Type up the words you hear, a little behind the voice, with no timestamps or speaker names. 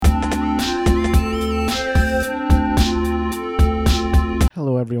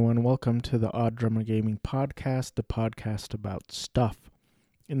welcome to the Odd Drummer Gaming Podcast, the podcast about stuff.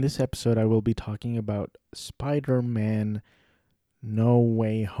 In this episode, I will be talking about Spider-Man No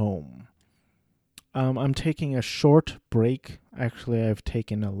Way Home. I'm taking a short break. Actually, I've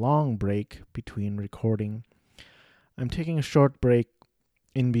taken a long break between recording. I'm taking a short break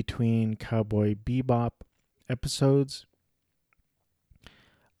in between Cowboy Bebop episodes.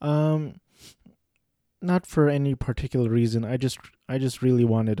 Not for any particular reason. I just really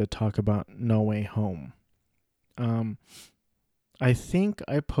wanted to talk about No Way Home. I think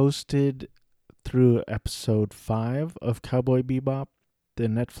I posted through episode 5 of Cowboy Bebop, the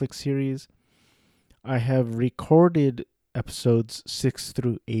Netflix series. I have recorded episodes 6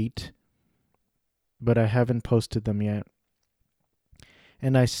 through 8, but I haven't posted them yet.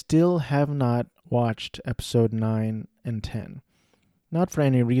 And I still have not watched episode 9 and 10. Not for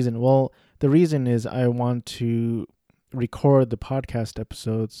any reason. Well, the reason is I want to record the podcast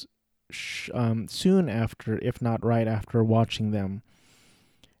episodes soon after, if not right after watching them.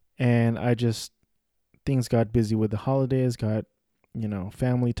 And things got busy with the holidays, got,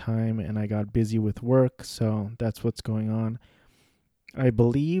 family time, and I got busy with work, so that's what's going on. I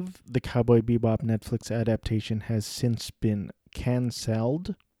believe the Cowboy Bebop Netflix adaptation has since been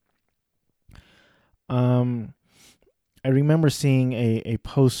canceled. I remember seeing a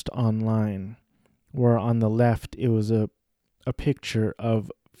post online where on the left it was a picture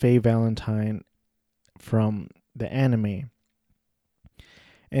of Faye Valentine from the anime.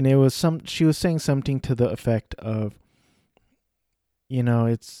 And it was she was saying something to the effect of,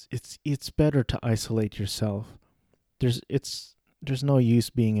 it's better to isolate yourself. There's no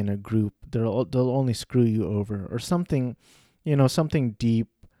use being in a group. They'll only screw you over, or something, something deep,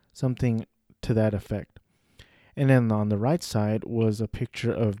 something to that effect. And then on the right side was a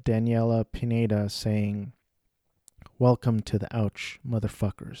picture of Daniela Pineda saying, "Welcome to the ouch,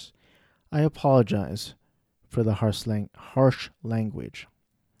 motherfuckers. I apologize for the harsh language,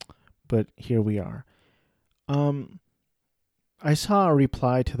 but here we are." I saw a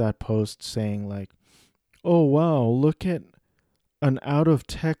reply to that post saying like, "Oh wow, look at an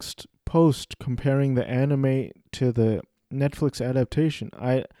out-of-text post comparing the anime to the Netflix adaptation."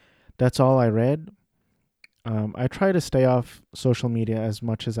 That's all I read. I try to stay off social media as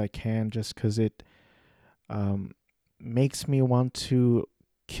much as I can just because it makes me want to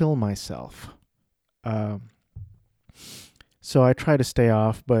kill myself. So I try to stay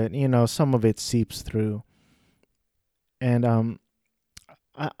off, but, some of it seeps through. And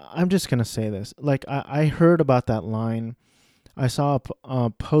I'm just going to say this. Like, I heard about that line. I saw a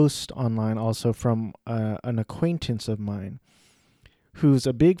post online also from an acquaintance of mine who's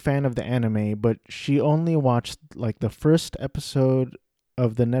a big fan of the anime, but she only watched like the first episode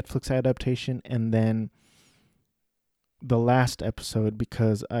of the Netflix adaptation and then the last episode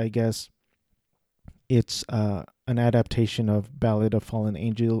because I guess it's an adaptation of Ballad of Fallen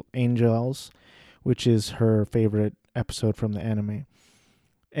Angels, which is her favorite episode from the anime.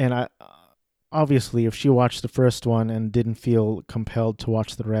 And obviously, if she watched the first one and didn't feel compelled to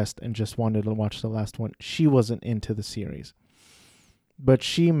watch the rest and just wanted to watch the last one, she wasn't into the series. But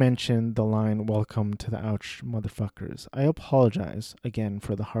she mentioned the line, "Welcome to the ouch, motherfuckers." I apologize again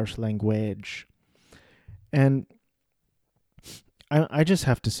for the harsh language. And I just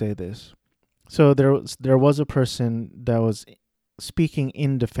have to say this. So there was a person that was speaking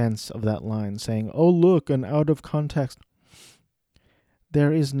in defense of that line, saying, "Oh, look, an out of context."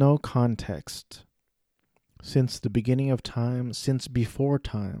 There is no context since the beginning of time, since before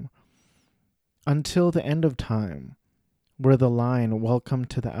time, until the end of time, where the line, "Welcome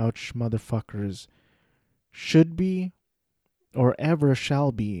to the ouch, motherfuckers," should be or ever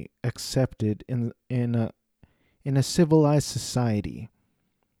shall be accepted in a civilized society.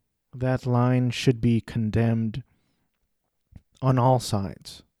 That line should be condemned on all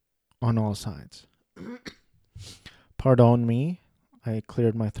sides. On all sides. Pardon me. I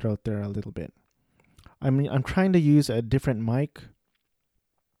cleared my throat there a little bit. I'm trying to use a different mic.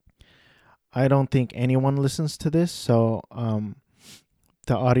 I don't think anyone listens to this, so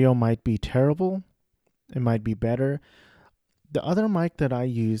the audio might be terrible. It might be better. The other mic that I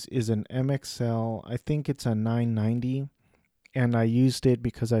use is an MXL. I think it's a 990, and I used it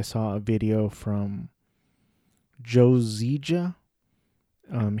because I saw a video from Joe Zija.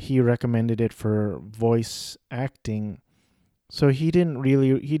 He recommended it for voice acting. So he didn't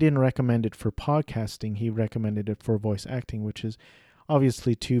recommend it for podcasting. He recommended it for voice acting, which is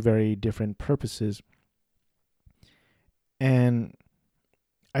obviously two very different purposes. And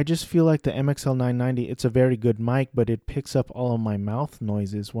I just feel like the MXL 990, it's a very good mic, but it picks up all of my mouth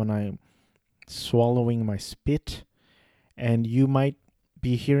noises when I'm swallowing my spit. And you might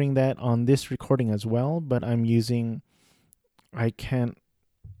be hearing that on this recording as well, but I can't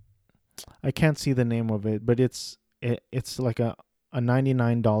see the name of it, but it's like a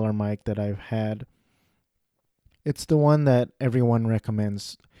 $99 mic that I've had. It's the one that everyone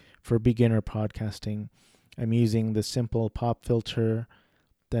recommends for beginner podcasting. I'm using the simple pop filter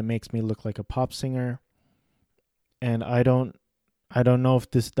that makes me look like a pop singer. And I don't know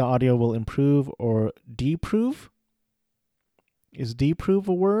if the audio will improve or deprove. Is deprove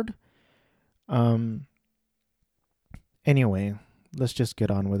a word? Anyway, let's just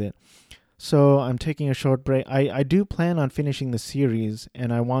get on with it. So I'm taking a short break. I do plan on finishing the series,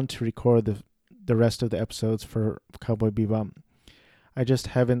 and I want to record the rest of the episodes for Cowboy Bebop. I just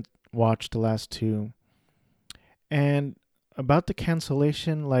haven't watched the last two. And about the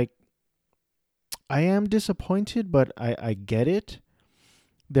cancellation, like, I am disappointed, but I get it.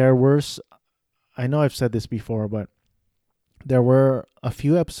 I know I've said this before, but there were a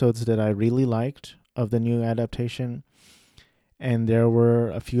few episodes that I really liked of the new adaptation, and there were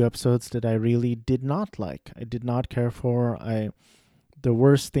a few episodes that I really did not like. I did not care for. The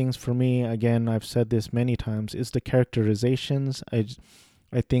worst things for me, again, I've said this many times, is the characterizations.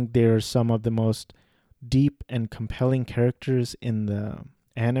 I think they're some of the most deep and compelling characters in the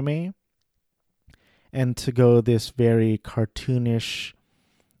anime. And to go this very cartoonish,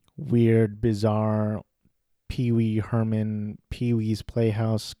 weird, bizarre Pee-wee Herman, Pee-wee's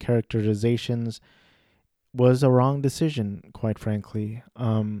Playhouse characterizations was a wrong decision, quite frankly.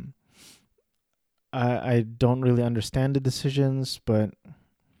 I don't really understand the decisions, but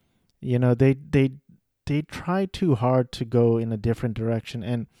you know, they try too hard to go in a different direction.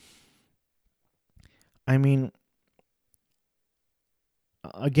 And I mean,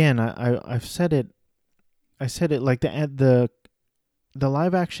 again, I've said it. I said it like the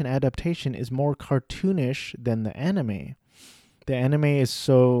live action adaptation is more cartoonish than the anime. The anime is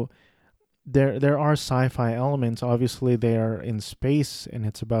so there are sci-fi elements. Obviously, they are in space and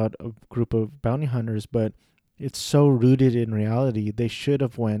it's about a group of bounty hunters, but it's so rooted in reality. They should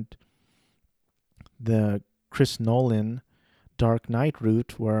have went the Chris Nolan Dark Knight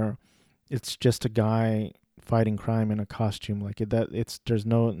route, where it's just a guy fighting crime in a costume. Like there's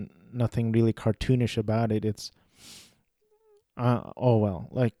nothing really cartoonish about it. It's oh well.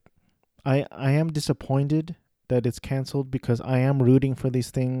 Like I am disappointed that it's canceled because I am rooting for these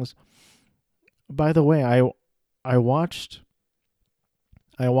things. By the way, I watched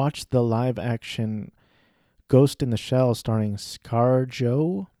the live action Ghost in the Shell starring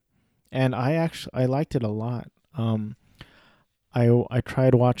ScarJo, and I liked it a lot. I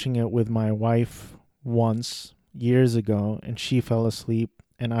tried watching it with my wife once years ago, and she fell asleep,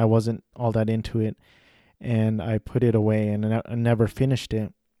 and I wasn't all that into it, and I put it away, and I never finished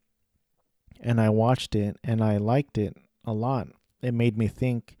it. And I watched it, and I liked it a lot. It made me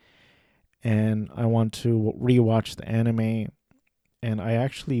think, and I want to rewatch the anime. And I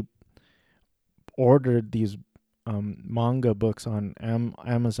actually ordered these manga books on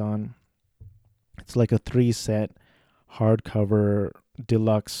Amazon. It's like a 3-set hardcover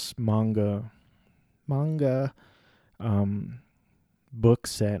deluxe manga book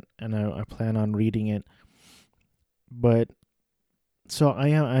set, and I plan on reading it. But so I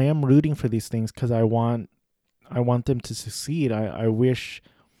am rooting for these things because I want them to succeed. I wish,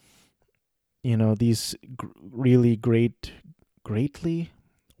 you know, these really greatly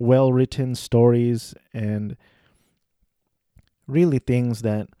well written stories and really things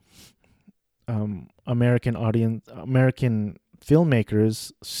that American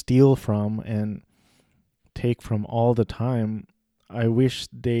filmmakers steal from and take from all the time. I wish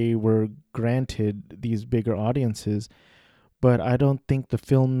they were granted these bigger audiences, but I don't think the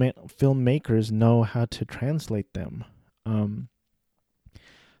filmmakers know how to translate them.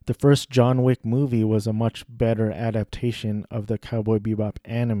 The first John Wick movie was a much better adaptation of the Cowboy Bebop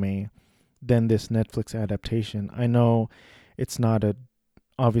anime than this Netflix adaptation. I know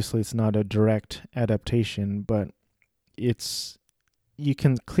obviously it's not a direct adaptation, but you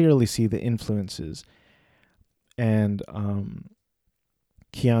can clearly see the influences. And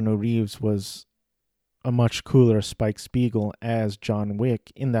Keanu Reeves was a much cooler Spike Spiegel as John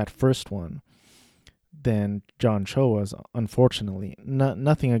Wick in that first one than John Cho was, unfortunately.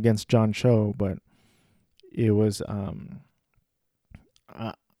 Nothing against John Cho, but it was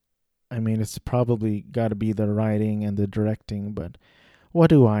I mean, it's probably got to be the writing and the directing, but what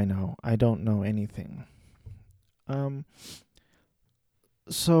do I know? I don't know anything.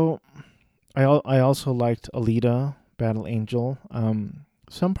 So I also liked Alita Battle Angel.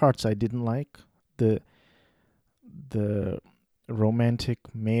 Some parts I didn't like. The romantic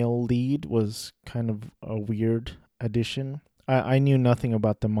male lead was kind of a weird addition. I knew nothing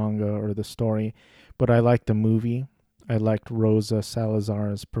about the manga or the story, but I liked the movie. I liked Rosa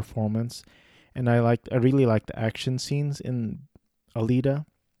Salazar's performance, and I really liked the action scenes in Alita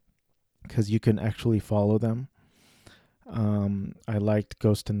because you can actually follow them. I liked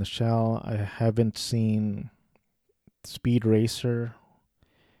Ghost in the Shell. I haven't seen Speed Racer.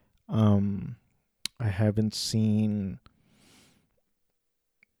 Um, I haven't seen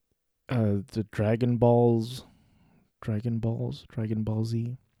the Dragon Ball Z.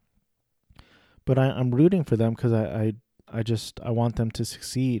 But I'm rooting for them because I want them to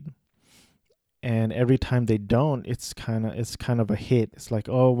succeed. And every time they don't, it's kind of a hit. It's like,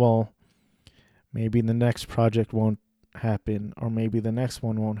 oh well, maybe the next project won't happen, or maybe the next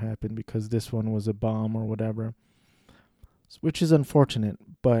one won't happen because this one was a bomb or whatever, which is unfortunate.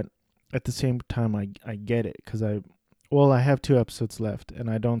 But at the same time, I get it because I have 2 episodes left, and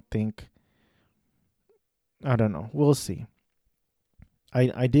I don't know. We'll see.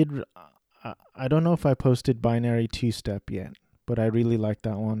 I did. I don't know if I posted Binary Two Step yet, but I really like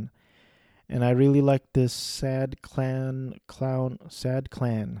that one. And I really like this Sad Clan.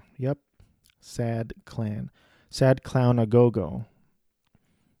 Yep, Sad Clan. Sad Clown A Go Go.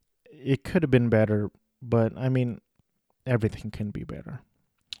 It could have been better, but I mean, everything can be better.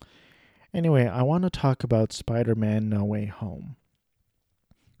 Anyway, I want to talk about Spider Man No Way Home.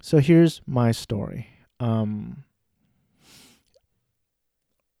 So here's my story. I'm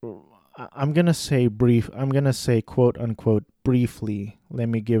going to say I'm going to say quote unquote briefly. Let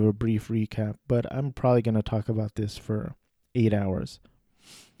me give a brief recap, but I'm probably going to talk about this for 8 hours.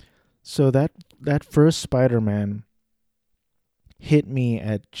 So that first Spider-Man hit me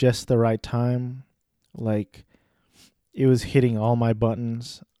at just the right time. Like, it was hitting all my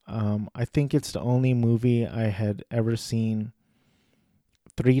buttons. I think it's the only movie I had ever seen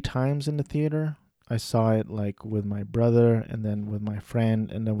 3 times in the theater. I saw it like with my brother, and then with my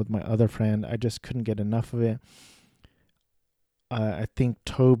friend, and then with my other friend. I just couldn't get enough of it. I think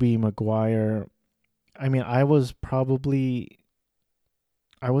Tobey Maguire. I mean, I was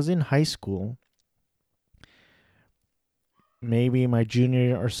in high school, maybe my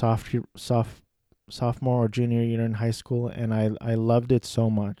junior or sophomore or junior year in high school, and I loved it so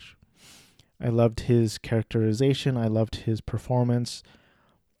much. I loved his characterization. I loved his performance.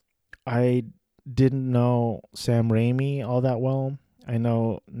 I didn't know Sam Raimi all that well. I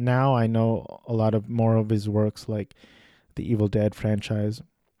know a lot of more of his works, like the Evil Dead franchise.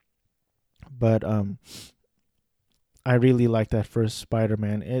 But I really like that first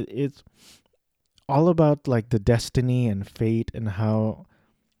Spider-Man. It's all about like the destiny and fate, and how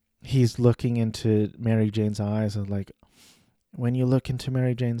he's looking into Mary Jane's eyes, and like, when you look into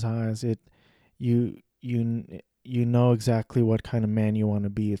Mary Jane's eyes, you you know exactly what kind of man you want to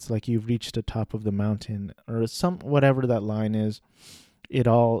be. It's like you've reached the top of the mountain, or some whatever that line is. It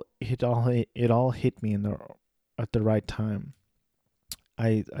all hit me at the right time.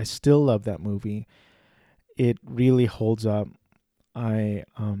 I still love that movie. It really holds up. I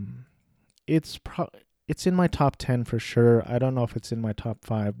it's it's in my top 10 for sure. I don't know if it's in my top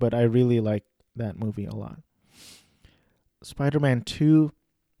 5, but I really like that movie a lot. Spider-Man 2,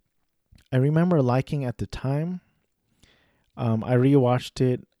 I remember liking at the time. I rewatched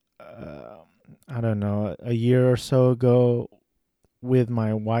it, I don't know, a year or so ago with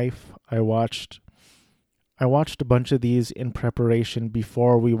my wife. I watched a bunch of these in preparation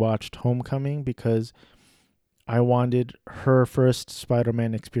before we watched Homecoming, because I wanted her first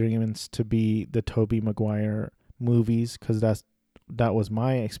Spider-Man experience to be the Tobey Maguire movies, because that was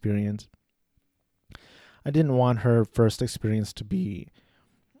my experience. I didn't want her first experience to be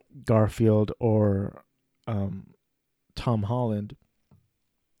Garfield or Tom Holland,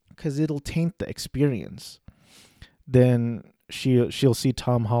 because it'll taint the experience. Then she'll see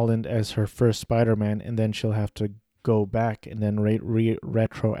Tom Holland as her first Spider-Man, and then she'll have to go back and then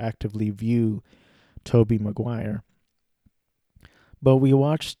retroactively view Tobey Maguire. But we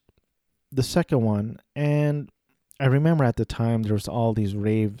watched the second one, and I remember at the time there was all these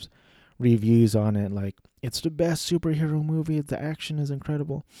reviews on it, like, it's the best superhero movie, the action is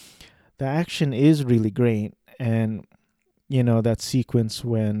incredible. The action is really great, and that sequence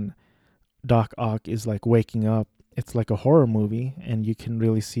when Doc Ock is like waking up, it's like a horror movie, and you can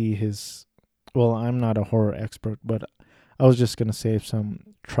really see his. Well, I'm not a horror expert, but I was just gonna say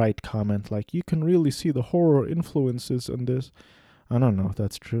some trite comment like, you can really see the horror influences in this. I don't know if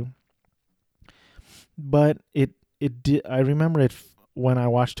that's true, but it did. I remember it when I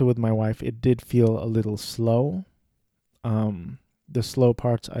watched it with my wife. It did feel a little slow. The slow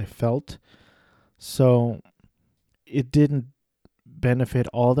parts I felt, so it didn't benefit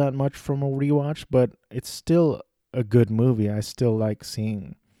all that much from a rewatch, but it's still a good movie. I still like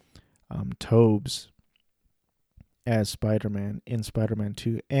seeing Tobes as Spider-Man in Spider-Man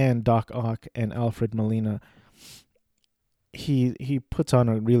 2, and Doc Ock and Alfred Molina. He puts on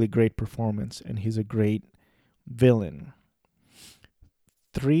a really great performance, and he's a great villain.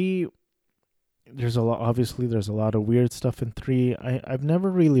 3, there's a lot, obviously there's a lot of weird stuff in 3. I've never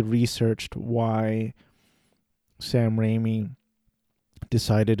really researched why Sam Raimi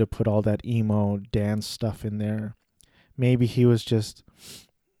decided to put all that emo dance stuff in there. Maybe he just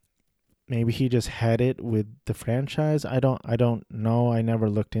had it with the franchise. I don't know. I never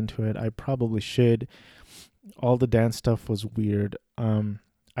looked into it. I probably should. All the dance stuff was weird.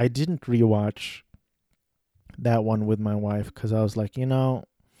 I didn't rewatch that one with my wife because I was like,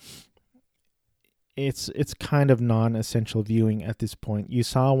 it's kind of non-essential viewing at this point. You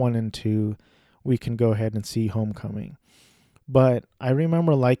saw 1 and 2, we can go ahead and see Homecoming. But I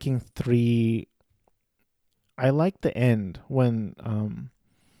remember liking 3. I liked the end when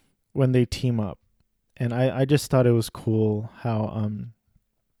they team up, and I just thought it was cool how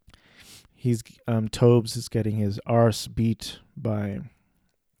he's Tobes is getting his arse beat by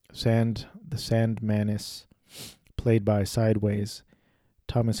the Sandmanis, played by Sideways,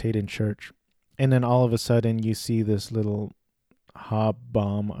 Thomas Hayden Church. And then all of a sudden you see this little hob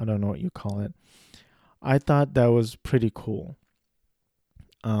bomb, I don't know what you call it. I thought that was pretty cool.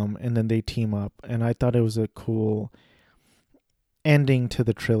 And then they team up, and I thought it was a cool ending to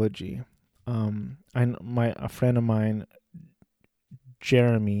the trilogy. A friend of mine,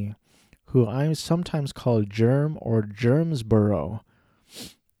 Jeremy, who I sometimes call Germ or Germsboro,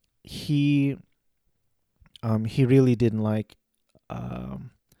 he really didn't like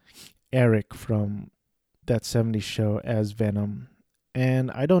Eric from that 70s show as Venom. And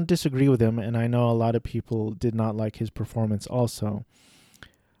I don't disagree with him, and I know a lot of people did not like his performance also.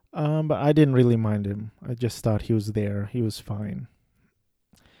 But I didn't really mind him. I just thought he was there. He was fine.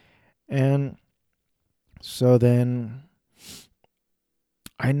 And so then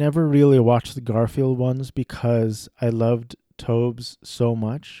I never really watched the Garfield ones because I loved Tobes so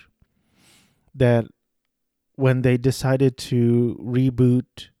much that when they decided to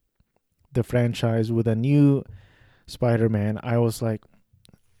reboot the franchise with a new Spider-Man, I was like,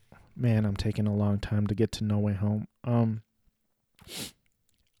 man, I'm taking a long time to get to No Way Home.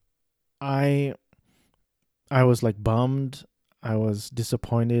 I was like bummed. I was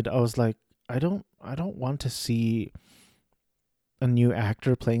disappointed. I was like, I don't want to see a new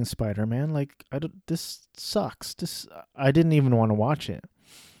actor playing Spider-Man. Like, this sucks. I didn't even want to watch it.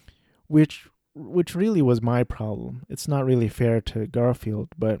 Which really was my problem. It's not really fair to Garfield,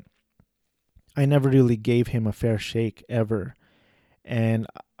 but I never really gave him a fair shake ever. And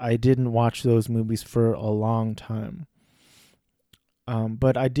I didn't watch those movies for a long time.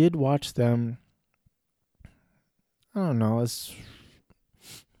 But I did watch them, I don't know, it's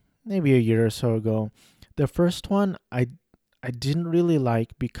maybe a year or so ago. The first one I didn't really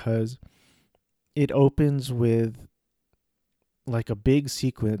like because it opens with like a big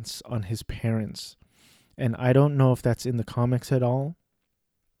sequence on his parents. And I don't know if that's in the comics at all,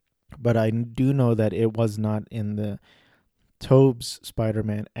 but I do know that it was not in the Tobes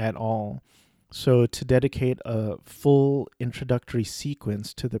Spider-Man at all. So to dedicate a full introductory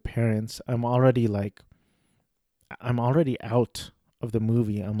sequence to the parents, I'm already out of the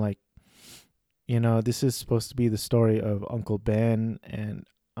movie. I'm like, this is supposed to be the story of Uncle Ben and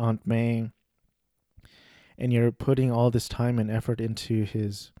Aunt May, and you're putting all this time and effort into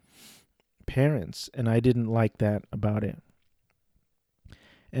his parents, and I didn't like that about it.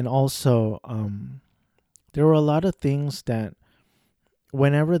 And also, there were a lot of things that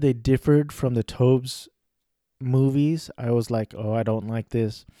whenever they differed from the Tobes movies, I was like, oh, I don't like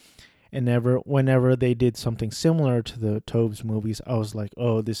this. And whenever they did something similar to the Tobes movies, I was like,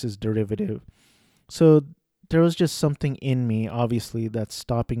 oh, this is derivative. So there was just something in me, obviously, that's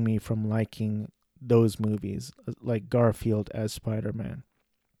stopping me from liking those movies, like Garfield as Spider-Man.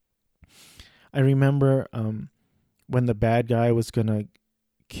 I remember when the bad guy was going to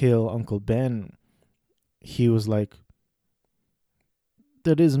kill Uncle Ben, he was like,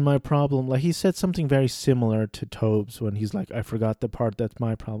 that isn't my problem. Like, he said something very similar to Tobes when he's like, I forgot the part that's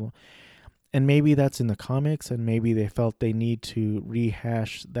my problem. And maybe that's in the comics, and maybe they felt they need to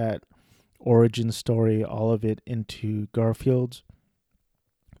rehash that origin story, all of it, into Garfield's.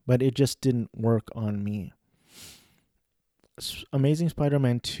 But it just didn't work on me. Amazing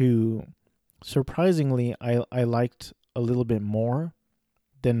Spider-Man 2, surprisingly, I liked a little bit more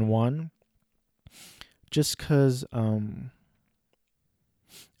than 1. Just because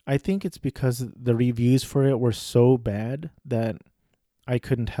I think it's because the reviews for it were so bad that I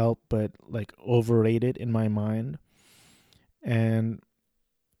couldn't help but like overrate it in my mind. And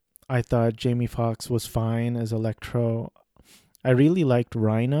I thought Jamie Foxx was fine as Electro. I really liked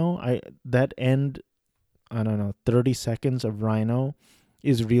Rhino. That end, I don't know, 30 seconds of Rhino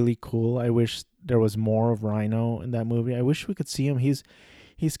is really cool. I wish there was more of Rhino in that movie. I wish we could see him. He's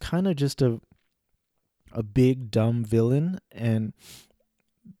kind of just a big dumb villain, and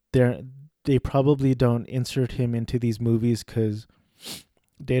they probably don't insert him into these movies cuz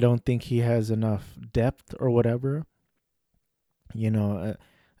they don't think he has enough depth or whatever.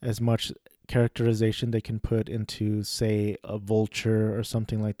 As much characterization they can put into, say, a Vulture or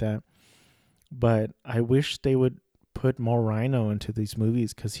something like that. But I wish they would put more Rhino into these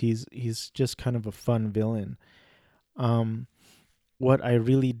movies because he's just kind of a fun villain. What I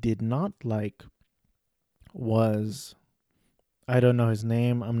really did not like was, I don't know his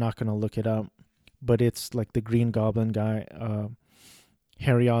name. I'm not gonna look it up, but it's like the Green Goblin guy,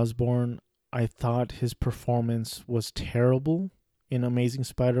 Harry Osborn. I thought his performance was terrible in Amazing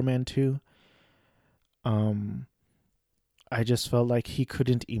Spider-Man 2. I just felt like he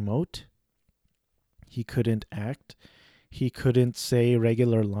couldn't emote. He couldn't act. He couldn't say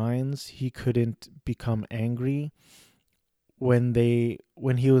regular lines. He couldn't become angry when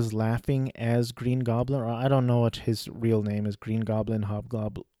he was laughing as Green Goblin, or I don't know what his real name is, Green Goblin,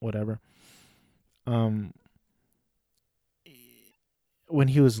 Hobgoblin, whatever. When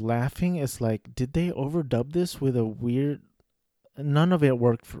he was laughing, it's like, did they overdub this with a weird? None of it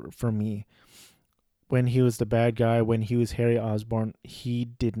worked for me. When he was the bad guy, when he was Harry Osborn, he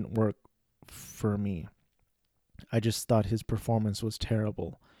didn't work for me. I just thought his performance was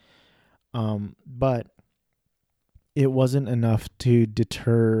terrible. But it wasn't enough to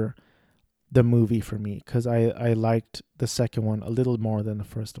deter the movie for me, because I liked the second one a little more than the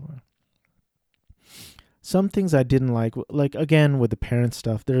first one. Some things I didn't like again with the parent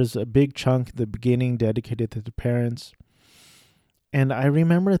stuff, there's a big chunk at the beginning dedicated to the parents. And I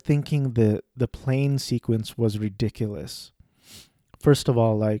remember thinking the plane sequence was ridiculous. First of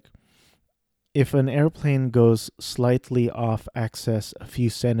all, like, if an airplane goes slightly off axis a few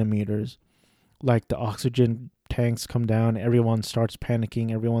centimeters, like the oxygen tanks come down, everyone starts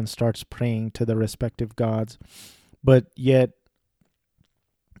panicking, everyone starts praying to the respective gods. But yet,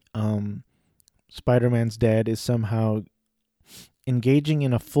 Spider-Man's dad is somehow engaging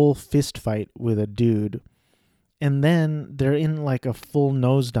in a full fist fight with a dude. And then they're in like a full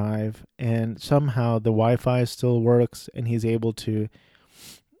nosedive, and somehow the Wi-Fi still works, and he's able to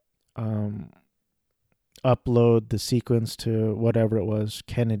upload the sequence to whatever it was,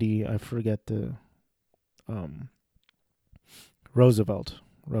 Kennedy, I forget the Roosevelt.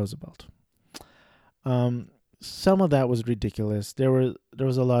 Some of that was ridiculous. There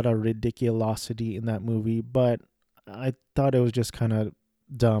was a lot of ridiculosity in that movie, but I thought it was just kind of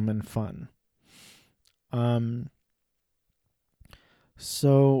dumb and fun.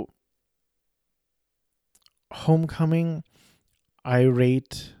 So Homecoming, I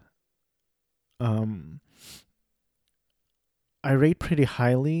rate pretty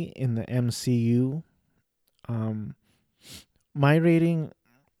highly in the MCU. My rating,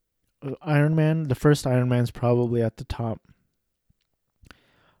 Iron Man, the first Iron Man's probably at the top,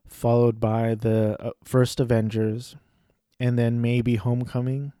 followed by the first Avengers, and then maybe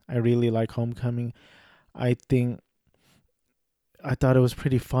Homecoming. I really like Homecoming. I thought it was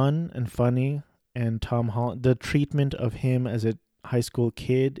pretty fun and funny, and Tom Holland, the treatment of him as a high school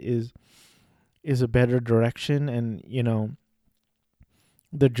kid is a better direction. And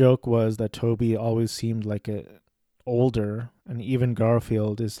the joke was that Toby always seemed like older, and even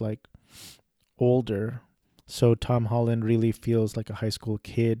Garfield is like older, so Tom Holland really feels like a high school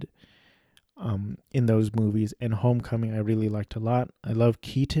kid in those movies. And Homecoming I really liked a lot. I love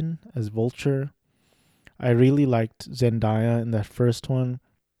Keaton as Vulture. I really liked Zendaya in that first one.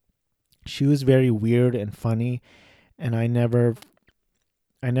 She was very weird and funny, and I never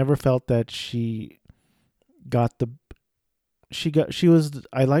felt that she was,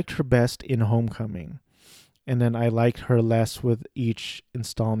 I liked her best in Homecoming, and then I liked her less with each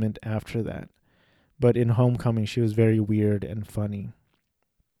installment after that. But in Homecoming she was very weird and funny.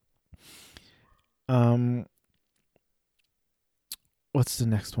 What's the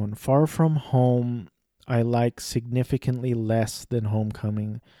next one? Far From Home I like significantly less than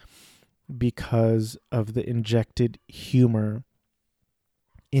Homecoming because of the injected humor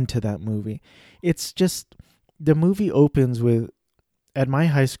into that movie. It's just, the movie opens with, at my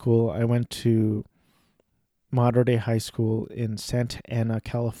high school, I went to Mater Dei High School in Santa Ana,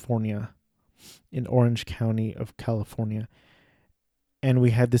 California, in Orange County of California. And we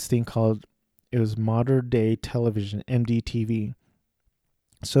had this thing called, it was Mater Dei Television, MDTV.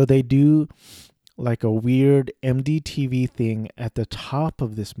 So they do like a weird MDTV thing at the top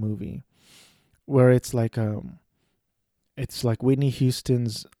of this movie where it's like Whitney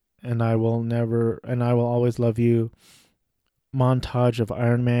Houston's and I will always love you montage of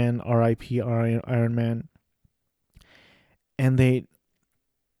Iron Man, R.I.P. Iron Man. And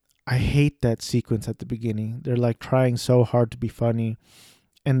I hate that sequence at the beginning. They're like trying so hard to be funny.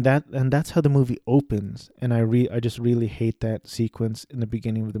 And that's how the movie opens. And I just really hate that sequence in the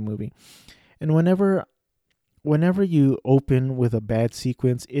beginning of the movie. And whenever you open with a bad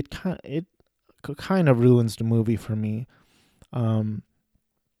sequence, it kind of ruins the movie for me. Um,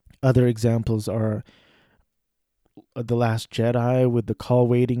 Other examples are The Last Jedi with the call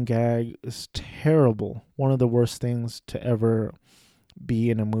waiting gag is terrible. One of the worst things to ever be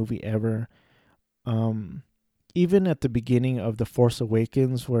in a movie ever. Um, Even at the beginning of The Force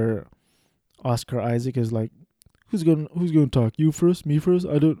Awakens, where Oscar Isaac is like, who's gonna talk? You first, me first?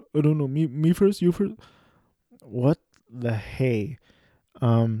 I don't know. Me first, you first. What the hey?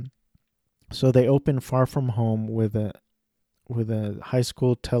 So they open Far From Home with a high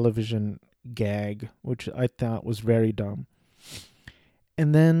school television gag, which I thought was very dumb.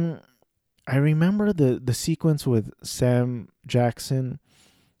 And then I remember the sequence with Sam Jackson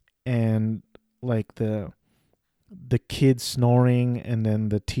and like the kid snoring and then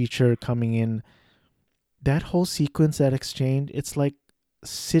the teacher coming in. That whole sequence, that exchange, it's like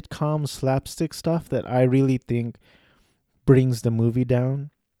sitcom slapstick stuff that I really think brings the movie down.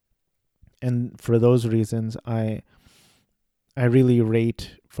 And for those reasons, I really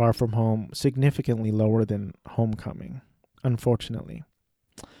rate Far From Home significantly lower than Homecoming, unfortunately.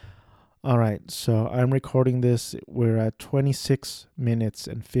 All right, so I'm recording this. We're at 26 minutes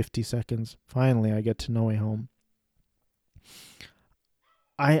and 50 seconds. Finally, I get to No Way Home.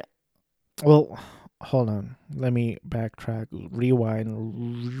 I, well, hold on. Let me backtrack, rewind.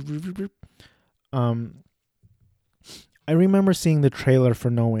 Um, I remember seeing the trailer for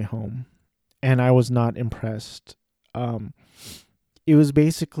No Way Home, and I was not impressed. Um, it was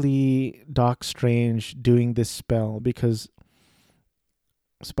basically Doc Strange doing this spell because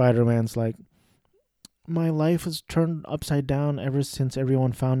Spider-Man's like, my life was turned upside down ever since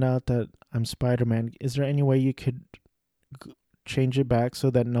everyone found out that I'm Spider-Man. Is there any way you could change it back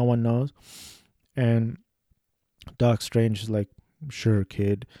so that no one knows? And Doc Strange is like, sure,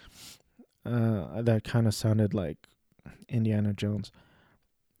 kid. That kind of sounded like Indiana Jones.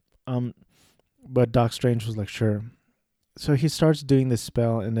 But Doc Strange was like, sure. So he starts doing this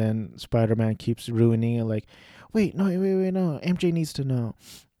spell, and then Spider-Man keeps ruining it. Like, wait, no, no. MJ needs to know.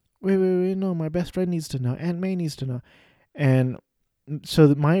 Wait, no. My best friend needs to know. Aunt May needs to know. And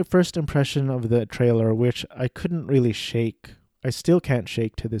so my first impression of the trailer, which I couldn't really shake, I still can't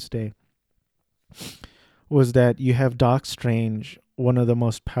shake to this day, was that you have Doc Strange, one of the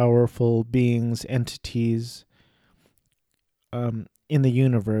most powerful beings, entities in the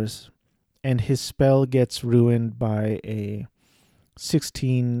universe, and his spell gets ruined by a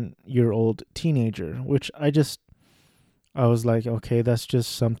 16-year-old teenager, which I was like, okay, that's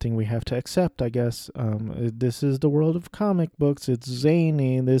just something we have to accept, I guess. This is the world of comic books. It's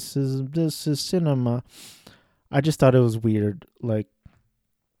zany. This is cinema. I just thought it was weird. Like,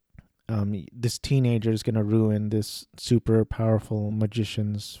 this teenager is gonna ruin this super powerful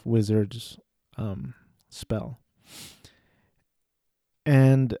magician's wizard's spell,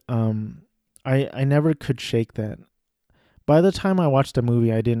 and I never could shake that. By the time I watched the movie,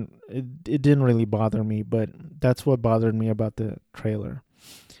 it didn't really bother me, but that's what bothered me about the trailer.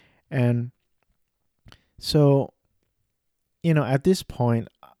 And so, at this point,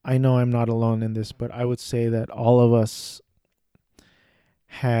 I know I'm not alone in this, but I would say that all of us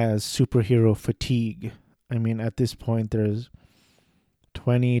has superhero fatigue. I mean, at this point, there's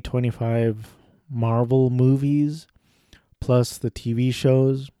 20, 25 Marvel movies, plus the TV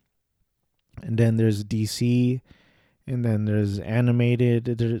shows, and then there's DC, and then there's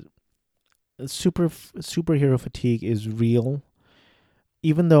animated. Superhero fatigue is real.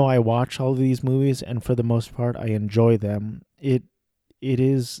 Even though I watch all of these movies and for the most part I enjoy them, there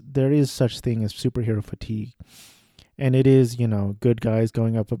is such thing as superhero fatigue. And it is, good guys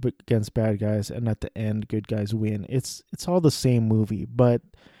going up against bad guys, and at the end good guys win. It's all the same movie, but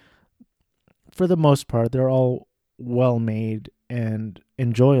for the most part they're all well made and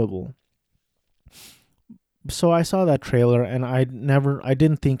enjoyable. So I saw that trailer and I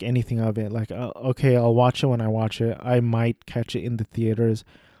didn't think anything of it. Like, okay, I'll watch it when I watch it. I might catch it in the theaters.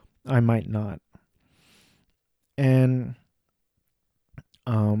 I might not. And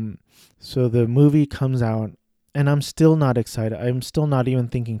so the movie comes out and I'm still not excited. I'm still not even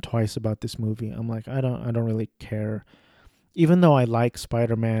thinking twice about this movie. I'm like, I don't really care. even though I like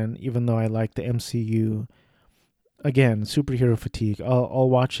Spider-Man, even though I like the MCU, again, superhero fatigue. I'll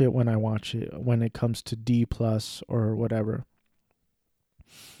watch it when I watch it, when it comes to D plus or whatever.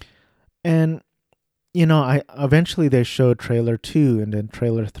 And I eventually they showed trailer 2 and then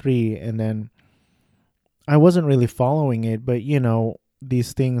trailer 3, and then I wasn't really following it, but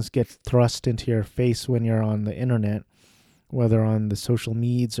these things get thrust into your face when you're on the internet, whether on the social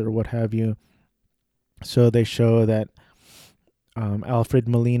medias or what have you. So they show that Alfred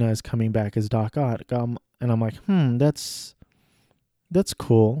Molina is coming back as Doc Ock, and I'm like, that's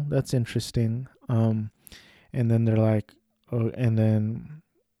cool, that's interesting. And then they're like, oh, and then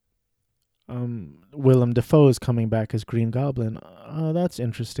Willem Dafoe is coming back as Green Goblin. Oh, that's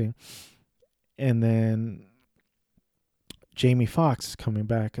interesting. And then Jamie Foxx is coming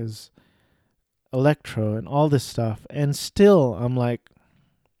back as Electro and all this stuff. And still, I'm like,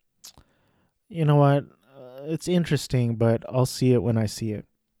 you know what? It's interesting, but I'll see it when I see it.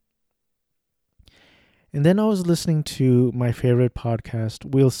 And then I was listening to my favorite podcast,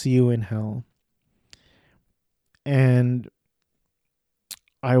 We'll See You in Hell. And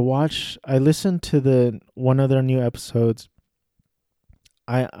I listened to one of their new episodes.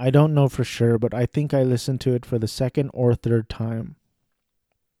 I don't know for sure, but I think I listened to it for the second or third time.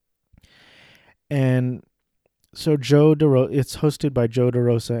 And so it's hosted by Joe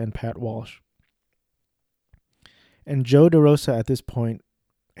DeRosa and Pat Walsh. And Joe DeRosa at this point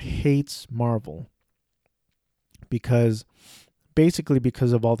hates Marvel because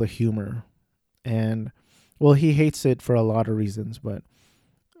of all the humor. And well, he hates it for a lot of reasons, but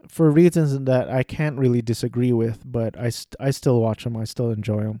for reasons that I can't really disagree with, but I still watch them. I still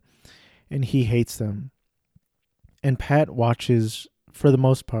enjoy them. And he hates them. And Pat watches, for the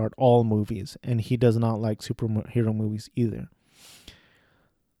most part, all movies. And he does not like superhero movies either.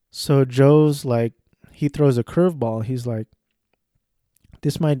 So Joe's like, he throws a curveball. He's like,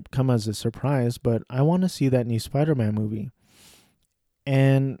 this might come as a surprise, but I want to see that new Spider-Man movie.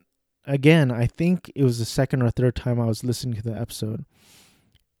 And again, I think it was the second or third time I was listening to the episode.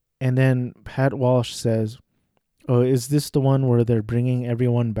 And then Pat Walsh says, oh, is this the one where they're bringing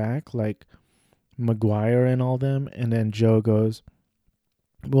everyone back, like Maguire and all them? And then Joe goes,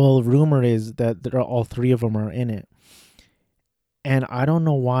 well, rumor is that all three of them are in it. And I don't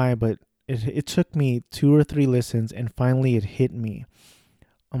know why, but it took me 2 or 3 listens, and finally it hit me.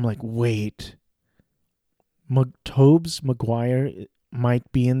 I'm like, wait, Tobes Maguire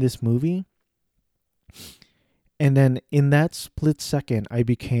might be in this movie? And then in that split second, I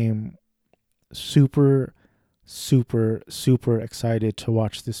became super, super, super excited to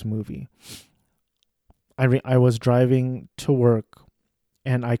watch this movie. I was driving to work,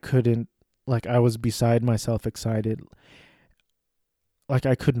 and I couldn't, I was beside myself excited.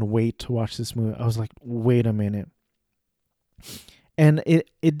 I couldn't wait to watch this movie. I was like, wait a minute. And it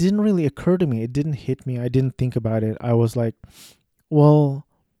didn't really occur to me. It didn't hit me. I didn't think about it. I was like, well,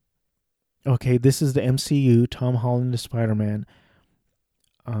 okay, this is the MCU. Tom Holland is Spider-Man.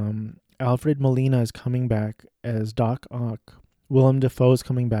 Alfred Molina is coming back as Doc Ock. Willem Dafoe is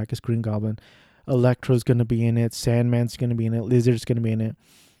coming back as Green Goblin. Electro's going to be in it. Sandman's going to be in it. Lizard's going to be in it.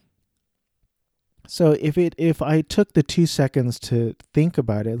 So if I took the 2 seconds to think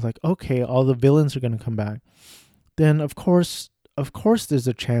about it, like, okay, all the villains are going to come back, then of course there's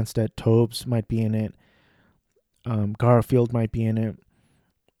a chance that Tobes might be in it. Garfield might be in it.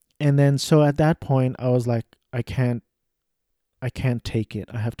 And then so at that point I was like, I can't take it.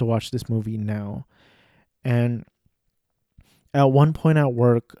 I have to watch this movie now. And at one point at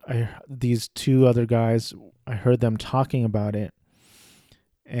work, these 2 other guys, I heard them talking about it.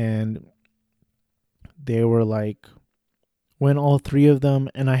 And they were like, when all 3 of them,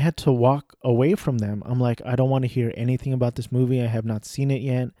 and I had to walk away from them. I'm like, I don't want to hear anything about this movie. I have not seen it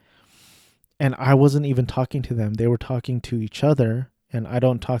yet. And I wasn't even talking to them. They were talking to each other. And I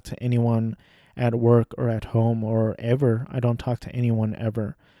don't talk to anyone at work or at home or ever. I don't talk to anyone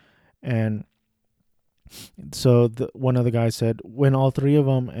ever. And so one of the guys said, when all 3 of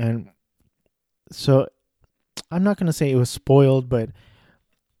them, and so I'm not going to say it was spoiled, but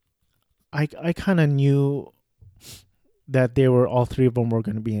I kind of knew that all 3 of them were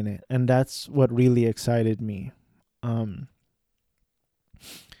going to be in it. And that's what really excited me.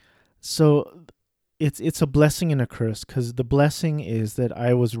 So it's a blessing and a curse, because the blessing is that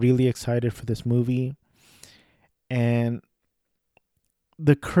I was really excited for this movie. And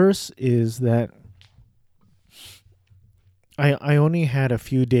the curse is that I only had a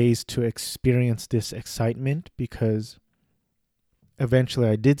few days to experience this excitement, because eventually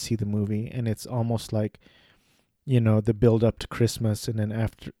I did see the movie, and it's almost like the build up to Christmas, and then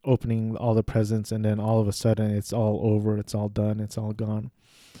after opening all the presents, and then all of a sudden it's all over, it's all done, it's all gone.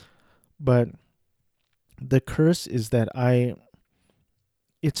 But the curse is that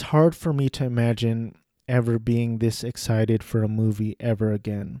it's hard for me to imagine ever being this excited for a movie ever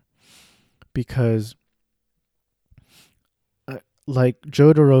again, because like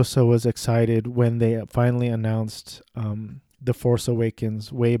Joe DeRosa was excited when they finally announced The Force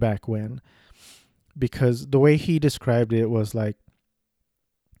Awakens way back when, because the way he described it was like,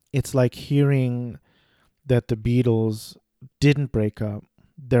 it's like hearing that the Beatles didn't break up,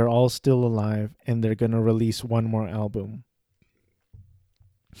 they're all still alive, and they're going to release one more album.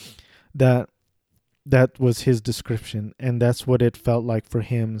 That was his description, and that's what it felt like for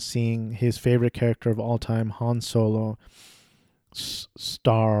him, seeing his favorite character of all time, Han Solo,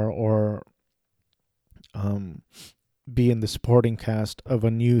 star or be in the supporting cast of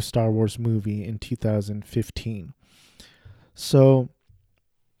a new Star Wars movie in 2015. So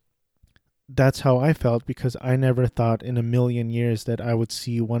that's how I felt, because I never thought in a million years that I would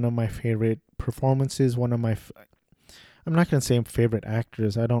see one of my favorite performances, one of my I'm not going to say favorite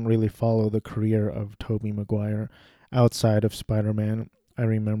actors. I don't really follow the career of Tobey Maguire outside of Spider-Man. I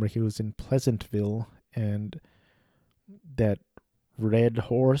remember he was in Pleasantville and that Red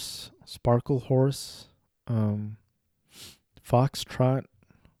Horse, Sparkle Horse, Foxtrot.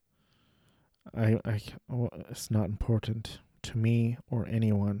 It's not important to me or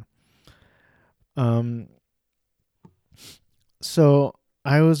anyone. So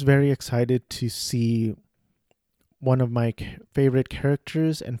I was very excited to see one of my favorite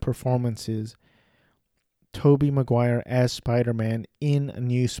characters and performances, Tobey Maguire as Spider-Man in a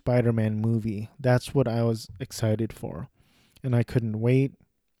new Spider-Man movie. That's what I was excited for, and I couldn't wait.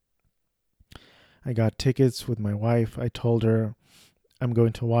 I got tickets with my wife. I told her, I'm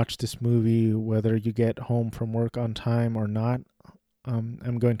going to watch this movie whether you get home from work on time or not.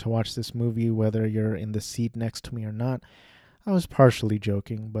 I'm going to watch this movie whether you're in the seat next to me or not. I was partially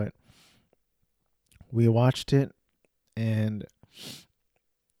joking, but we watched it, and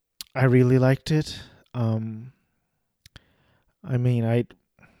I really liked it. I mean, I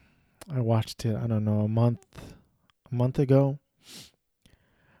watched it, I don't know, a month ago.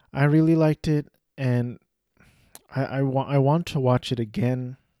 I really liked it, and I want to watch it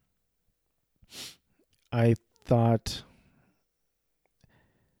again. I thought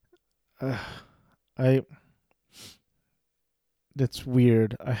that's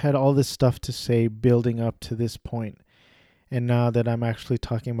weird. I had all this stuff to say building up to this point, and now that I'm actually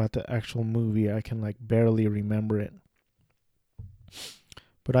talking about the actual movie, I can like barely remember it.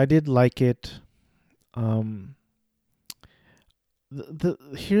 But I did like it.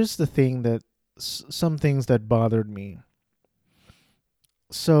 Here's the thing, that some things that bothered me.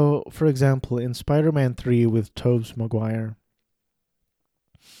 So, for example, in Spider-Man 3 with Tobey Maguire,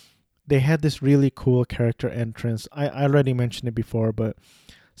 they had this really cool character entrance. I already mentioned it before, but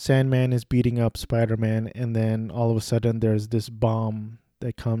Sandman is beating up Spider-Man, and then all of a sudden there's this bomb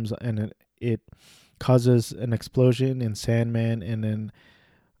that comes, and it causes an explosion in Sandman, and then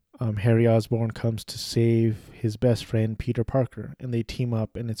Harry Osborn comes to save his best friend Peter Parker, and they team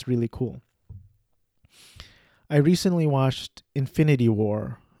up, and it's really cool. I recently watched Infinity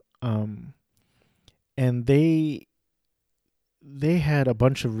War, and they had a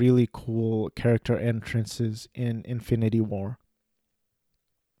bunch of really cool character entrances in Infinity War.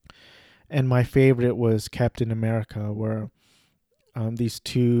 And my favorite was Captain America, where these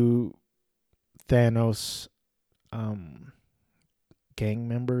two Thanos gang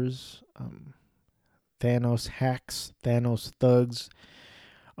members, Thanos hacks, Thanos thugs,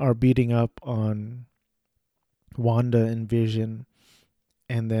 are beating up on Wanda and Vision.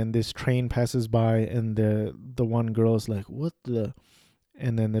 And then this train passes by, and the one girl is like, what the?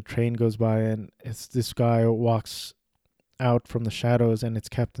 And then the train goes by, and it's this guy walks out from the shadows, and it's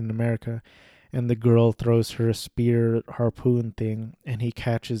Captain America. And the girl throws her spear harpoon thing, and he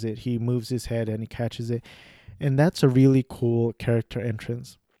catches it. He moves his head, and he catches it. And that's a really cool character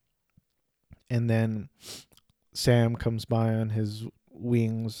entrance. And then Sam comes by on his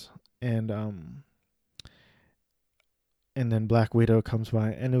wings, and then Black Widow comes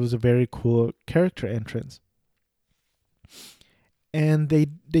by, and it was a very cool character entrance. And they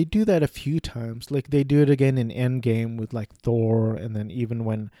do that a few times. Like, they do it again in Endgame with like Thor, and then even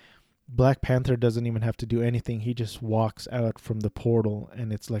when Black Panther doesn't even have to do anything, he just walks out from the portal,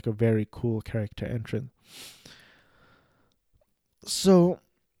 and it's like a very cool character entrance. So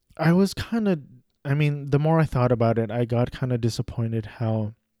I was kind of, the more I thought about it, I got kind of disappointed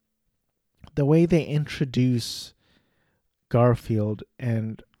how the way they introduce Garfield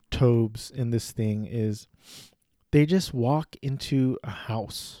and Tobes in this thing is they just walk into a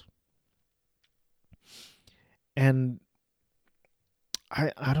house. And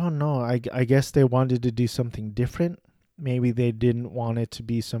I don't know. I guess they wanted to do something different. Maybe they didn't want it to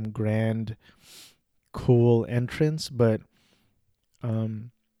be some grand, cool entrance, but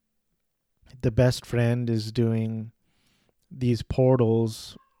um, the best friend is doing these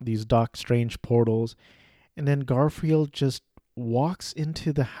portals, these Doc Strange portals, and then Garfield just walks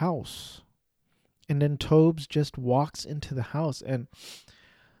into the house. And then Tobes just walks into the house. And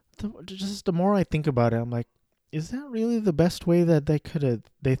just the more I think about it, I'm like, is that really the best way that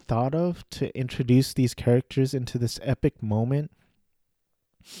they thought of to introduce these characters into this epic moment?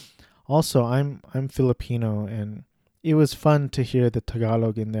 Also, I'm Filipino, and it was fun to hear the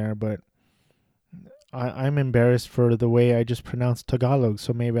Tagalog in there, but I'm embarrassed for the way I just pronounced Tagalog,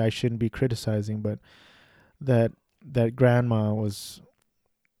 so maybe I shouldn't be criticizing. But that that grandma was,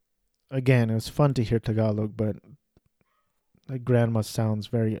 again, it was fun to hear Tagalog, but like grandma sounds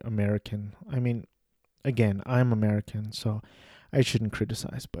very American. I mean, again, I'm American, so I shouldn't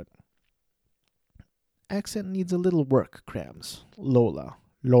criticize, but accent needs a little work, Crams. Lola.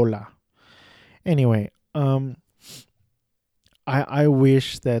 Anyway, I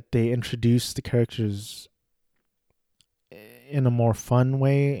wish that they introduced the characters in a more fun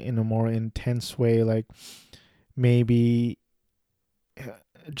way, in a more intense way, like maybe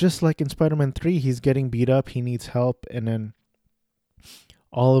just like in Spider-Man 3, he's getting beat up, he needs help, and then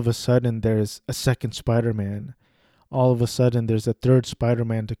all of a sudden there's a second Spider-Man. All of a sudden there's a third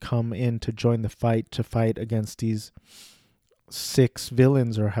Spider-Man to come in to join the fight, to fight against these 6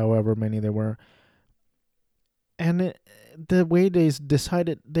 villains or however many there were. And the way they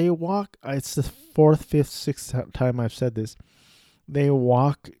decided, they walk, it's the 4th, 5th, 6th time I've said this, they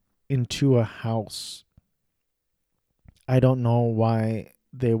walk into a house. I don't know why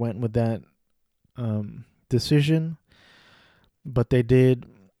they went with that decision, but they did.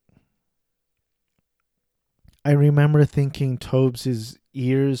 I remember thinking Tobes'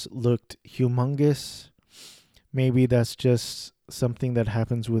 ears looked humongous. Maybe that's just something that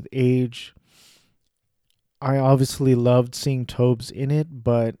happens with age. I obviously loved seeing Tobes in it,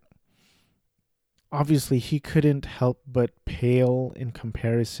 but obviously he couldn't help but pale in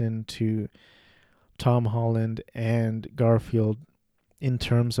comparison to Tom Holland and Garfield in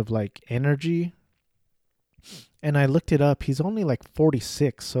terms of like energy. And I looked it up. He's only like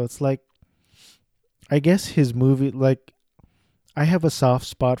 46, so it's like, I guess his movie, like, I have a soft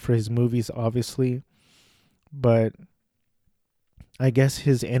spot for his movies, obviously, but I guess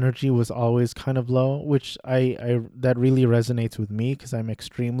his energy was always kind of low, which I that really resonates with me because I'm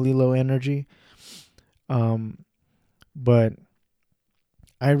extremely low energy. But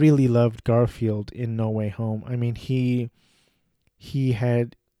I really loved Garfield in No Way Home. I mean, he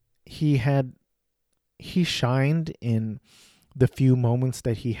shined in the few moments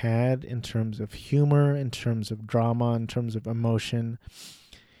that he had in terms of humor, in terms of drama, in terms of emotion.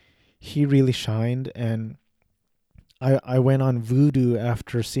 He really shined, and I went on Vudu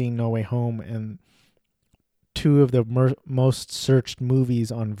after seeing No Way Home, and 2 of the most searched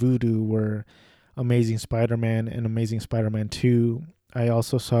movies on Vudu were Amazing Spider-Man and Amazing Spider-Man 2.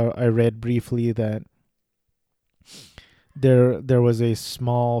 I read briefly that there was a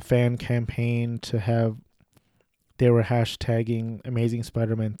small fan campaign to have, they were hashtagging Amazing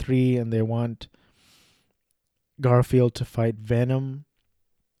Spider-Man 3, and they want Garfield to fight Venom,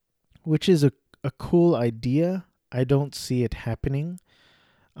 which is a cool idea. I don't see it happening.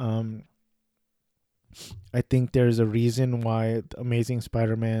 I think there's a reason why the Amazing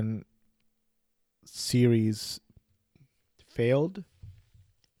Spider-Man series failed.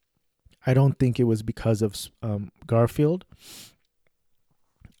 I don't think it was because of Garfield.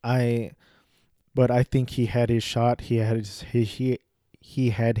 But I think he had his shot. He had he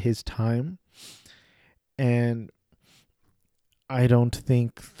had his time, and I don't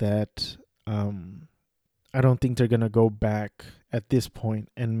think that I don't think they're gonna go back at this point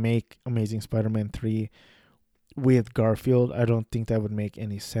and make Amazing Spider-Man 3 with Garfield. I don't think that would make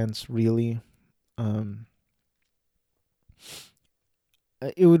any sense, really.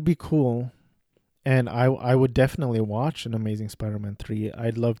 It would be cool, and I would definitely watch an Amazing Spider-Man 3.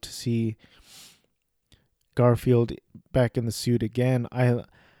 I'd love to see Garfield back in the suit again.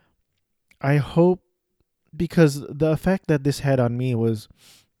 I hope, because the effect that this had on me was,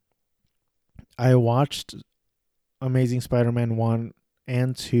 I watched Amazing Spider-Man 1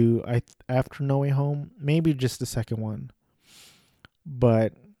 and 2 after No Way Home, maybe just the second one.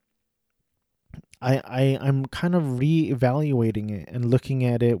 But I'm kind of re-evaluating it and looking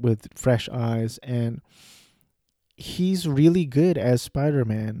at it with fresh eyes, and he's really good as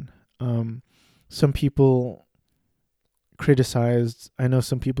Spider-Man. Some people criticized. I know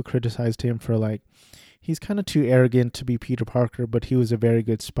some people criticized him for like he's kind of too arrogant to be Peter Parker, but he was a very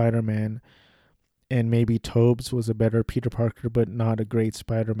good Spider-Man. And maybe Tobes was a better Peter Parker, but not a great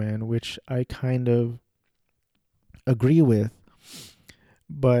Spider-Man, which I kind of agree with.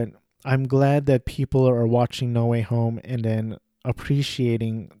 But I'm glad that people are watching No Way Home and then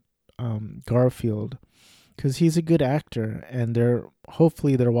appreciating Garfield, because he's a good actor, and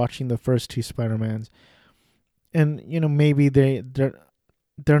hopefully they're watching the first two Spider-Mans, and maybe they're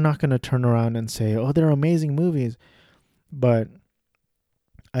not going to turn around and say, oh, they're amazing movies, but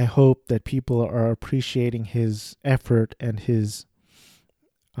I hope that people are appreciating his effort and his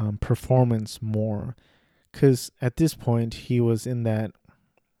performance more, because at this point he was in that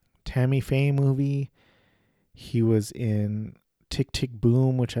Tammy Faye movie, he was in Tick Tick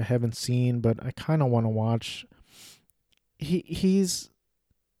Boom, which I haven't seen, but I kind of want to watch. His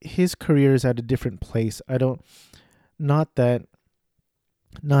career is at a different place. Not that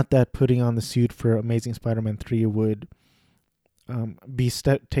putting on the suit for Amazing Spider-Man 3 would be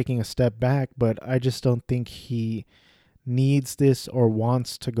taking a step back, but I just don't think he needs this or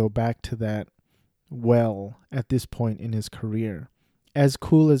wants to go back to that at this point in his career, as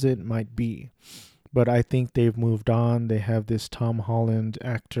cool as it might be. But I think they've moved on. They have this Tom Holland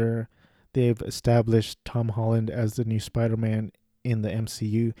actor. They've established Tom Holland as the new Spider-Man in the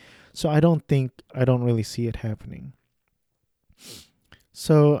MCU. So I don't really see it happening.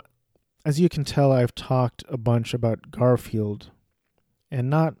 So as you can tell, I've talked a bunch about Garfield and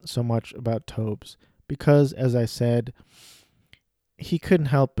not so much about Tobes, because as I said, he couldn't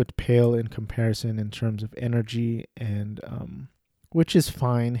help but pale in comparison in terms of energy, and which is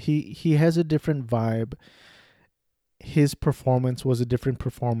fine. He has a different vibe. His performance was a different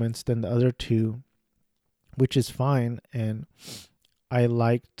performance than the other two, which is fine, and I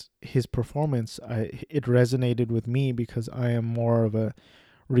liked his performance. It resonated with me because I am more of a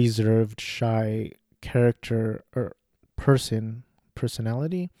reserved, shy character or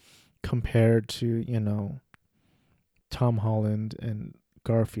personality compared to, Tom Holland and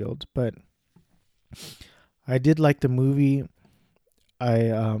Garfield. But I did like the movie.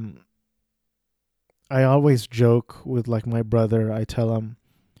 I always joke with like my brother. I tell him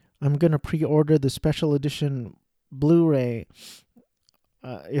I'm gonna pre-order the special edition Blu-ray.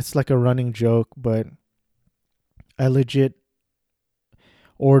 It's like a running joke, but I legit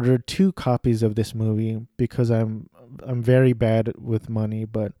ordered 2 copies of this movie because I'm very bad with money,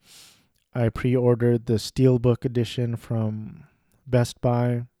 but I pre-ordered the Steelbook edition from Best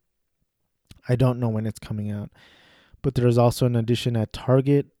Buy. I don't know when it's coming out, but there's also an edition at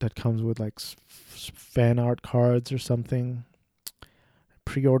Target that comes with like fan art cards or something.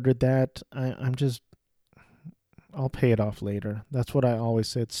 Pre-ordered that. I'll pay it off later. That's what I always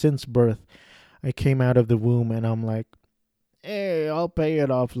said since birth. I came out of the womb and I'm like, hey, I'll pay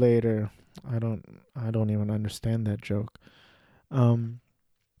it off later. I don't even understand that joke.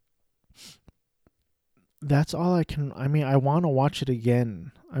 That's all I can. I mean, I want to watch it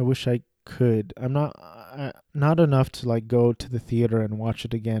again. I wish I could. I'm not enough to like go to the theater and watch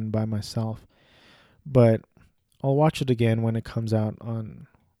it again by myself, but I'll watch it again when it comes out on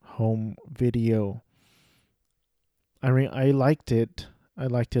home video. I mean, I liked it. I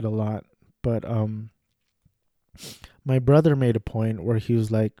liked it a lot, but my brother made a point where he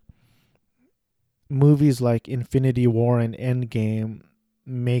was like, movies like Infinity War and Endgame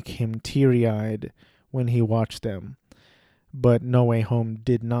make him teary-eyed when he watched them, but No Way Home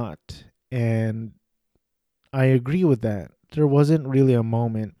did not. And I agree with that. There wasn't really a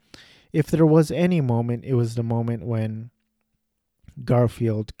moment. If there was any moment, it was the moment when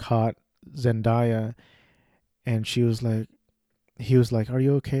Garfield caught Zendaya and he was like, are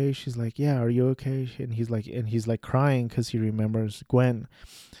you okay? She's like, yeah, are you okay? And he's like crying because he remembers Gwen.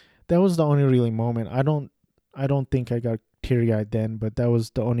 That was the only really moment. I don't think I got teary-eyed then, but that was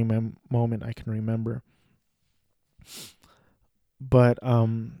the only moment I can remember. But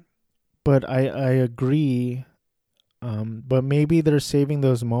I agree. But maybe they're saving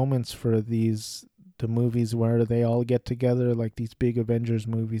those moments for the movies where they all get together, like these big Avengers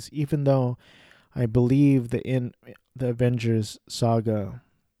movies. Even though I believe the Avengers saga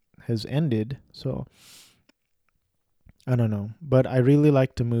has ended, so I don't know. But I really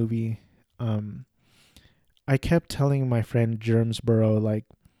liked the movie. I kept telling my friend Germsboro, like,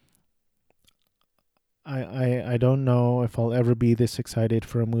 I don't know if I'll ever be this excited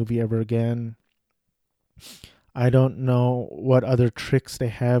for a movie ever again. I don't know what other tricks they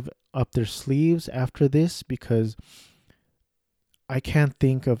have up their sleeves after this, because I can't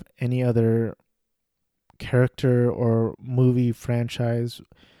think of any other character or movie franchise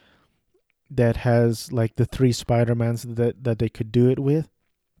that has like the three Spider-Mans that they could do it with.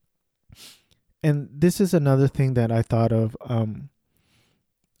 And this is another thing that I thought of.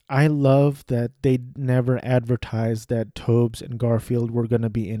 I love that they never advertised that Tobes and Garfield were going to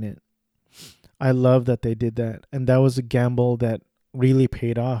be in it. I love that they did that. And that was a gamble that really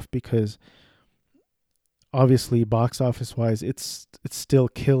paid off, because obviously box office wise it's still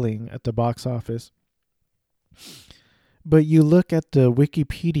killing at the box office. But you look at the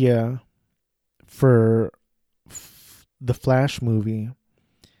Wikipedia for the Flash movie,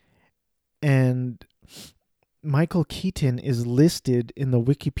 and Michael Keaton is listed in the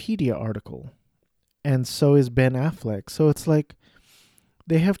Wikipedia article, and so is Ben Affleck. So it's like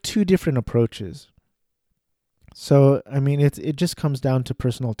they have two different approaches. So I mean, it just comes down to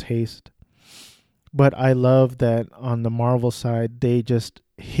personal taste. But I love that on the Marvel side they just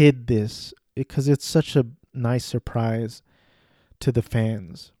hid this, because it's such a nice surprise to the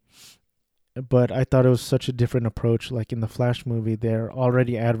fans. But I thought it was such a different approach. Like in the Flash movie, they're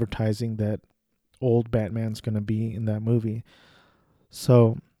already advertising that old Batman's going to be in that movie.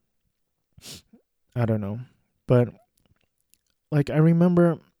 So I don't know. But like I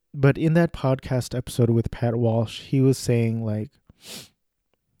remember, but in that podcast episode with Pat Walsh, he was saying like,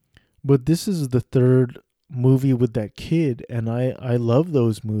 but this is the third movie with that kid, and I love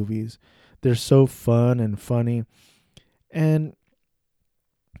those movies. They're so fun and funny. And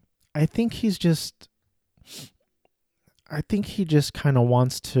I think he just kind of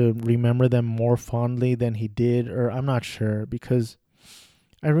wants to remember them more fondly than he did, or I'm not sure, because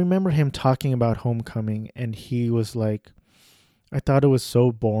I remember him talking about Homecoming, and he was like, I thought it was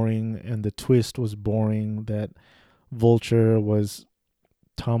so boring, and the twist was boring that Vulture was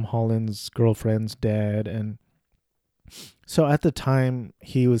Tom Holland's girlfriend's dad. And so at the time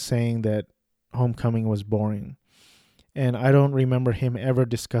he was saying that Homecoming was boring. And I don't remember him ever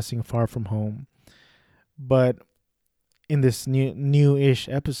discussing Far From Home. But in this new-ish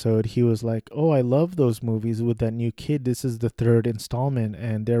episode, he was like, oh, I love those movies with that new kid. This is the third installment,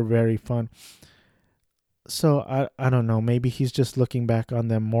 and they're very fun. So I don't know. Maybe he's just looking back on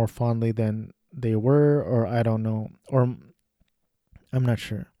them more fondly than they were, or I don't know. Or I'm not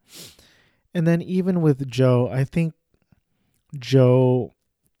sure. And then even with Joe, I think Joe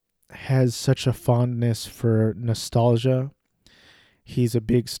has such a fondness for nostalgia. He's a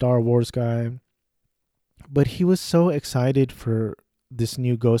big Star Wars guy. But he was so excited for this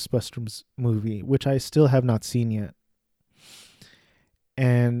new Ghostbusters movie, which I still have not seen yet.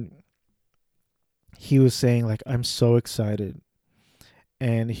 And he was saying like, I'm so excited.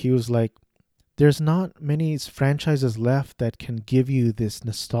 And he was like, there's not many franchises left that can give you this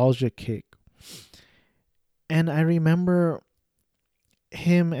nostalgia kick. And I remember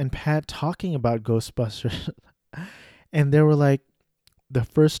him and Pat talking about Ghostbusters, and they were like, the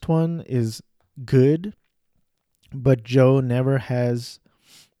first one is good, but Joe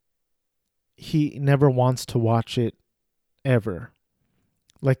he never wants to watch it ever.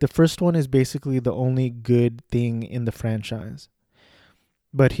 Like the first one is basically the only good thing in the franchise,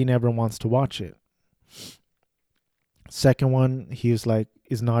 but he never wants to watch it. Second one, he was like,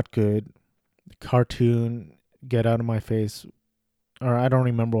 is not good. Cartoon, get out of my face. Or I don't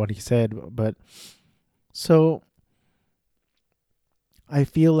remember what he said, but so I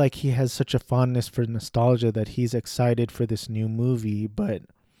feel like he has such a fondness for nostalgia that he's excited for this new movie, but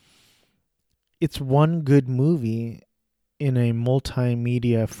it's one good movie in a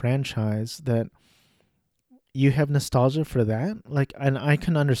multimedia franchise that you have nostalgia for that. Like, and I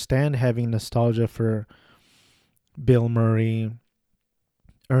can understand having nostalgia for Bill Murray,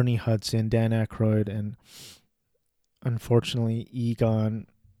 Ernie Hudson, Dan Aykroyd, and unfortunately Egon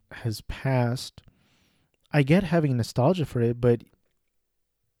has passed. I get having nostalgia for it, but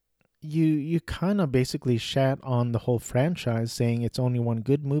you kind of basically shat on the whole franchise saying it's only one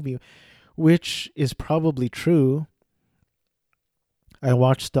good movie, which is probably true. I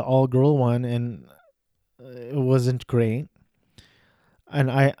watched the all-girl one and it wasn't great.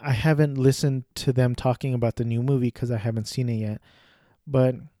 And I haven't listened to them talking about the new movie because I haven't seen it yet.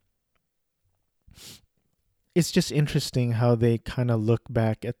 But it's just interesting how they kind of look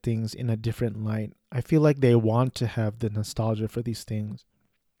back at things in a different light. I feel like they want to have the nostalgia for these things.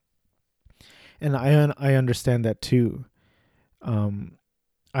 And I understand that too.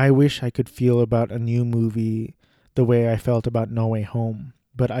 I wish I could feel about a new movie the way I felt about No Way Home,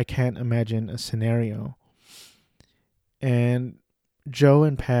 but I can't imagine a scenario. And Joe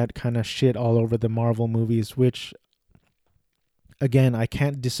and Pat kind of shit all over the Marvel movies, which, again, I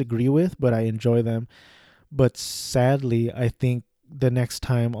can't disagree with, but I enjoy them. But sadly, I think the next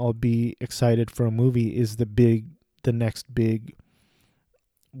time I'll be excited for a movie is the next big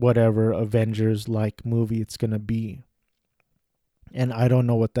whatever Avengers like movie it's gonna be. And I don't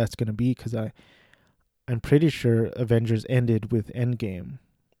know what that's gonna be because I'm pretty sure Avengers ended with Endgame.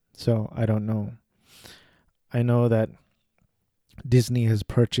 So I don't know. I know that Disney has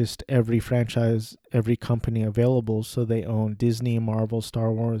purchased every franchise, every company available. So they own Disney, Marvel,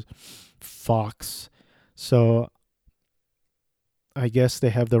 Star Wars, Fox. So I guess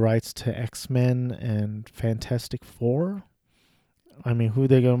they have the rights to X-Men and Fantastic Four. I mean, who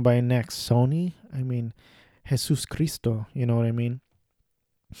they going to buy next? Sony? I mean, Jesus Cristo. You know what I mean?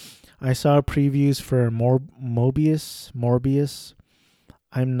 I saw previews for Morbius.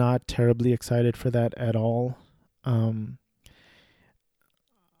 I'm not terribly excited for that at all.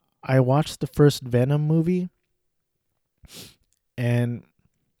 I watched the first Venom movie, and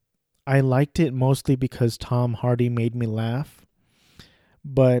I liked it mostly because Tom Hardy made me laugh.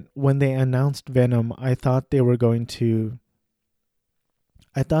 But when they announced Venom, I thought they were going to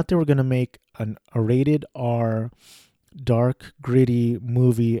make a rated R, dark, gritty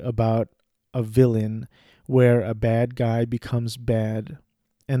movie about a villain where a bad guy becomes bad,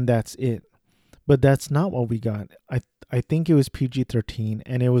 and that's it. But that's not what we got. I think it was PG-13,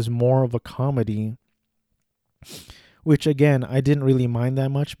 and it was more of a comedy, which again I didn't really mind that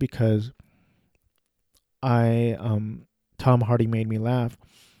much because Tom Hardy made me laugh.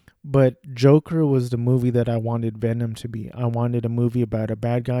 But Joker was the movie that I wanted Venom to be. I wanted a movie about a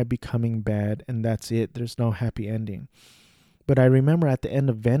bad guy becoming bad, and that's it. There's no happy ending. But I remember at the end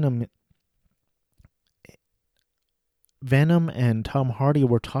of Venom and Tom Hardy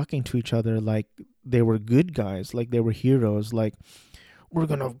were talking to each other like they were good guys, like they were heroes, like we're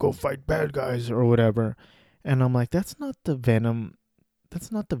gonna go fight bad guys or whatever. And I'm like, that's not the Venom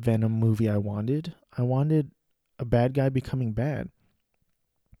movie I wanted. I wanted a bad guy becoming bad.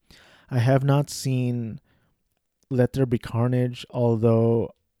 I have not seen Let There Be Carnage,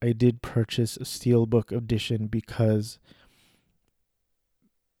 although I did purchase a Steelbook edition because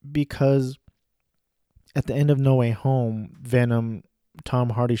at the end of No Way Home, Venom,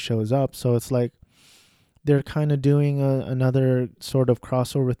 Tom Hardy shows up. So it's like they're kind of doing another sort of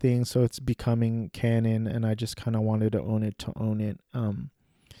crossover thing, so it's becoming canon, and I just kind of wanted to own it.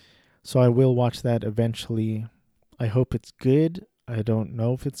 So I will watch that eventually. I hope it's good. I don't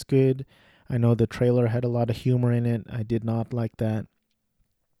know if it's good. I know the trailer had a lot of humor in it. I did not like that.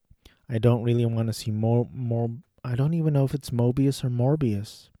 I don't really want to see more. I don't even know if it's Mobius or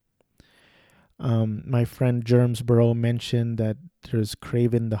Morbius. My friend Germsboro mentioned that there's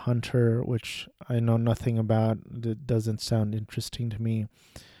Craven the Hunter, which I know nothing about. It doesn't sound interesting to me.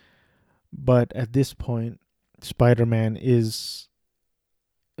 But at this point, Spider-Man is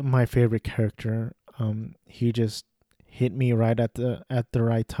my favorite character. He just hit me right at the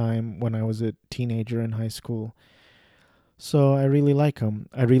right time when I was a teenager in high school. So I really like him.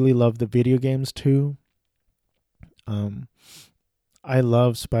 I really love the video games too. I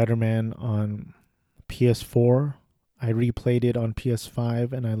love Spider-Man on PS4. I replayed it on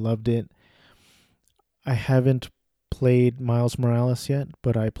PS5 and I loved it. I haven't played Miles Morales yet,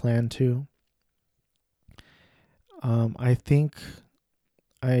 but I plan to. I think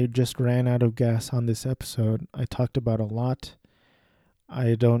I just ran out of gas on this episode. I talked about a lot.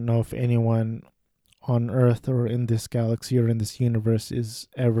 I don't know if anyone on Earth or in this galaxy or in this universe is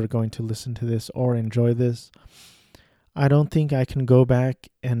ever going to listen to this or enjoy this. I don't think I can go back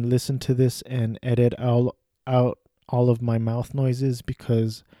and listen to this and edit out all of my mouth noises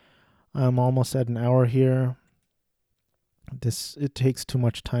because I'm almost at an hour here. It takes too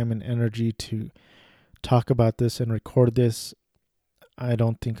much time and energy to talk about this and record this. I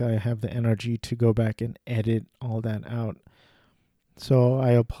don't think I have the energy to go back and edit all that out. So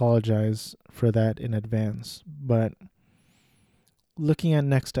I apologize for that in advance. But looking at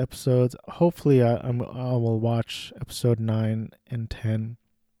next episodes, hopefully I will watch episode 9 and 10.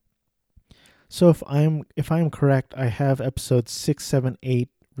 So if I'm correct, I have episodes 6, 7, 8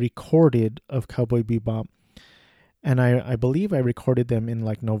 recorded of Cowboy Bebop. And I believe I recorded them in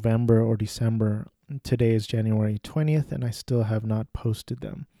like November or December. Today is January 20th, and I still have not posted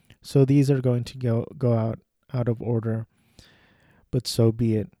them. So these are going to go out of order, but so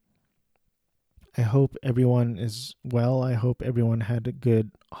be it. I hope everyone is well. I hope everyone had a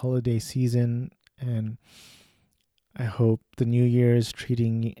good holiday season, and I hope the new year is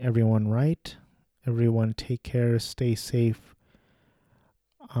treating everyone right. Everyone take care, stay safe,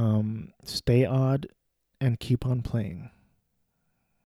 stay odd, and keep on playing.